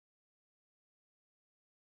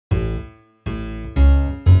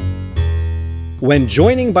When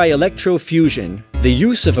joining by electrofusion, the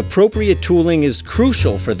use of appropriate tooling is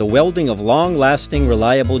crucial for the welding of long-lasting,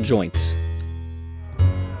 reliable joints.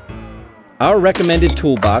 Our recommended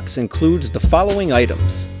toolbox includes the following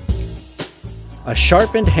items: a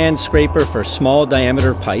sharpened hand scraper for small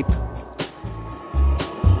diameter pipe,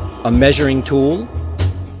 a measuring tool,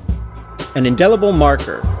 an indelible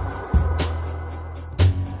marker,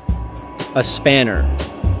 a spanner,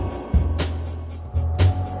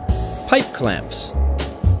 pipe clamps,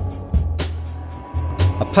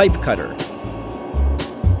 a pipe cutter,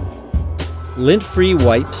 lint-free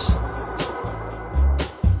wipes,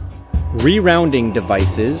 re-rounding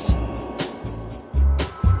devices,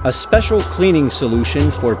 a special cleaning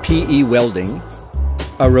solution for PE welding,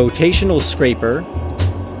 a rotational scraper,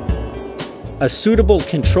 a suitable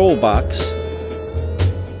control box,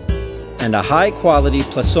 and a high-quality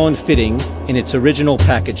PLASSON fitting in its original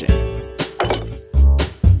packaging.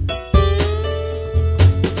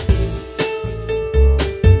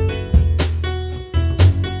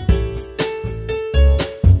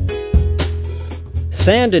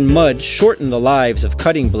 Sand and mud shorten the lives of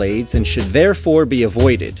cutting blades and should therefore be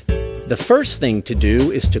avoided. The first thing to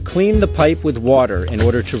do is to clean the pipe with water in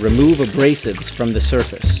order to remove abrasives from the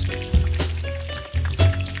surface.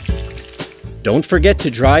 Don't forget to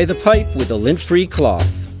dry the pipe with a lint-free cloth.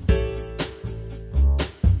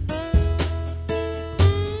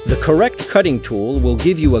 The correct cutting tool will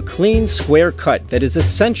give you a clean, square cut that is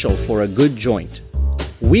essential for a good joint.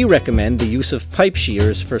 We recommend the use of pipe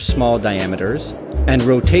shears for small diameters and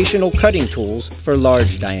rotational cutting tools for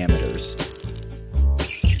large diameters.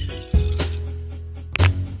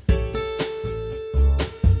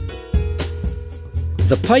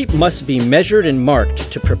 The pipe must be measured and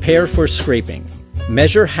marked to prepare for scraping.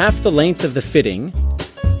 Measure half the length of the fitting,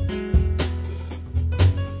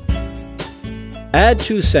 add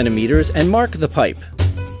 2 centimeters and mark the pipe.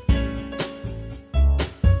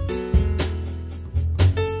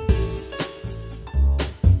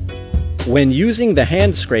 When using the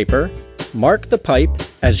hand scraper, mark the pipe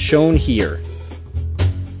as shown here.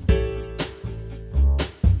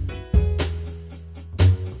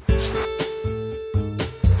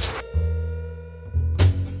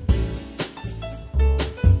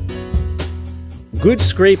 Good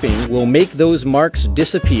scraping will make those marks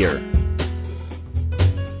disappear.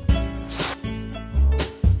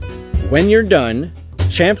 When you're done,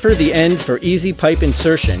 chamfer the end for easy pipe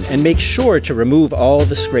insertion and make sure to remove all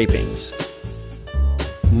the scrapings.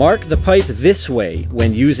 Mark the pipe this way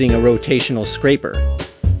when using a rotational scraper.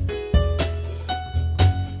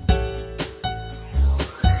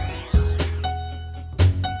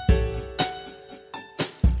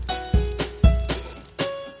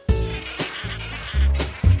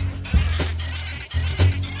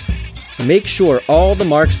 Make sure all the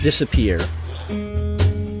marks disappear.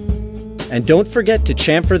 And don't forget to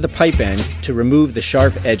chamfer the pipe end to remove the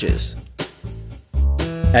sharp edges.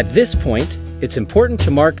 At this point, it's important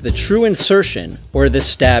to mark the true insertion or the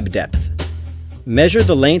stab depth. Measure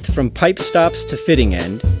the length from pipe stops to fitting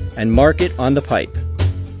end and mark it on the pipe.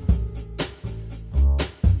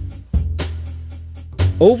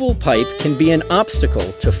 Oval pipe can be an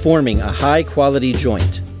obstacle to forming a high-quality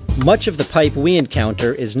joint. Much of the pipe we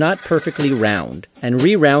encounter is not perfectly round, and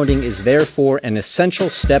re-rounding is therefore an essential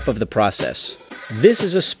step of the process. This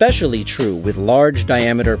is especially true with large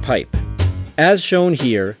diameter pipe. As shown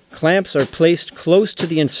here, clamps are placed close to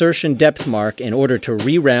the insertion depth mark in order to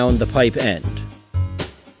re-round the pipe end.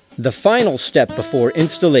 The final step before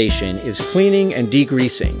installation is cleaning and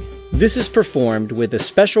degreasing. This is performed with a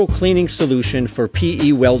special cleaning solution for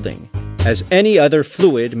PE welding, as any other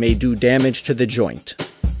fluid may do damage to the joint.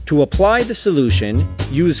 To apply the solution,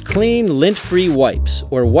 use clean lint-free wipes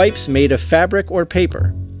or wipes made of fabric or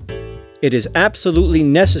paper. It is absolutely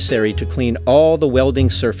necessary to clean all the welding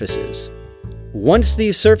surfaces. Once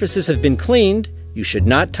these surfaces have been cleaned, you should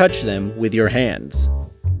not touch them with your hands.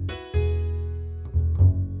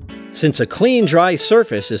 Since a clean, dry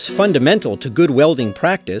surface is fundamental to good welding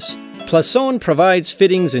practice, PLASSON provides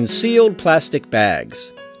fittings in sealed plastic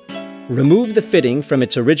bags. Remove the fitting from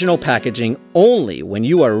its original packaging only when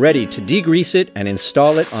you are ready to degrease it and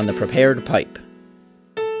install it on the prepared pipe.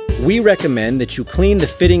 We recommend that you clean the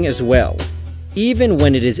fitting as well, even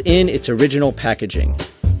when it is in its original packaging.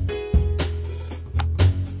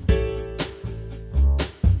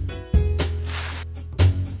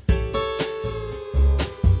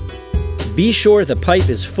 Be sure the pipe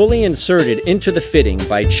is fully inserted into the fitting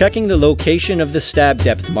by checking the location of the stab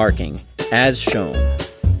depth marking, as shown.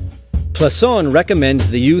 PLASSON recommends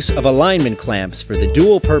the use of alignment clamps for the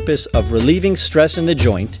dual purpose of relieving stress in the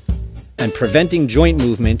joint and preventing joint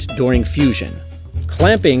movement during fusion.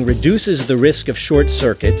 Clamping reduces the risk of short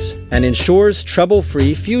circuits and ensures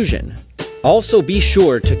trouble-free fusion. Also be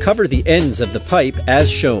sure to cover the ends of the pipe as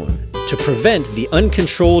shown to prevent the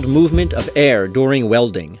uncontrolled movement of air during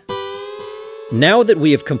welding. Now that we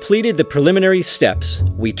have completed the preliminary steps,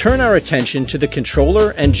 we turn our attention to the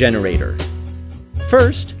controller and generator.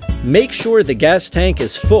 First, make sure the gas tank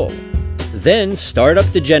is full. Then start up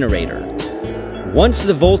the generator. Once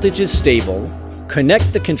the voltage is stable,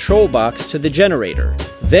 connect the control box to the generator.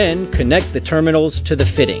 Then connect the terminals to the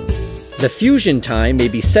fitting. The fusion time may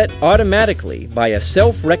be set automatically by a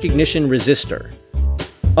self-recognition resistor.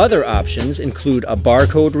 Other options include a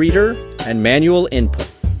barcode reader and manual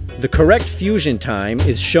input. The correct fusion time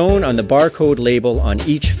is shown on the barcode label on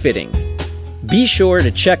each fitting. Be sure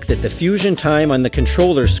to check that the fusion time on the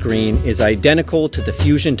controller screen is identical to the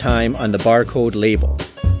fusion time on the barcode label.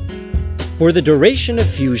 For the duration of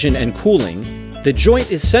fusion and cooling, the joint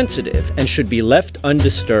is sensitive and should be left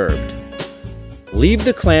undisturbed. Leave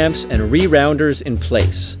the clamps and re-rounders in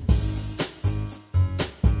place.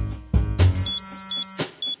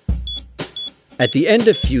 At the end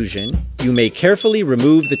of fusion, you may carefully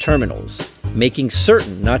remove the terminals, making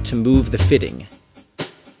certain not to move the fitting.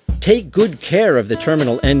 Take good care of the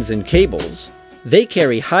terminal ends and cables. They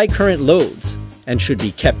carry high current loads and should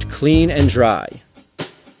be kept clean and dry.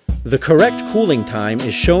 The correct cooling time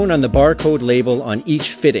is shown on the barcode label on each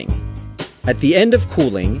fitting. At the end of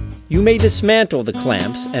cooling, you may dismantle the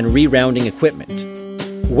clamps and re-rounding equipment.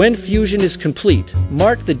 When fusion is complete,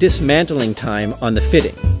 mark the dismantling time on the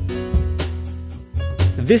fitting.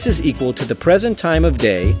 This is equal to the present time of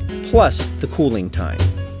day plus the cooling time.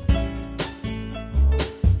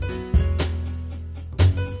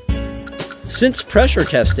 Since pressure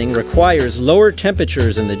testing requires lower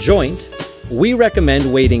temperatures in the joint, we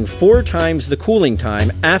recommend waiting 4 times the cooling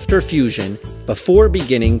time after fusion before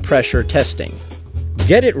beginning pressure testing.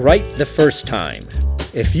 Get it right the first time.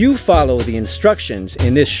 If you follow the instructions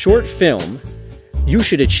in this short film, you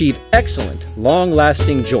should achieve excellent,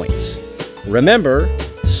 long-lasting joints. Remember,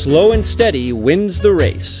 slow and steady wins the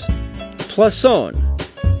race. PLASSON,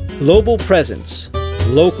 global presence,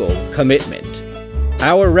 local commitment.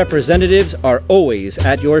 Our representatives are always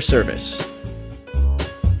at your service.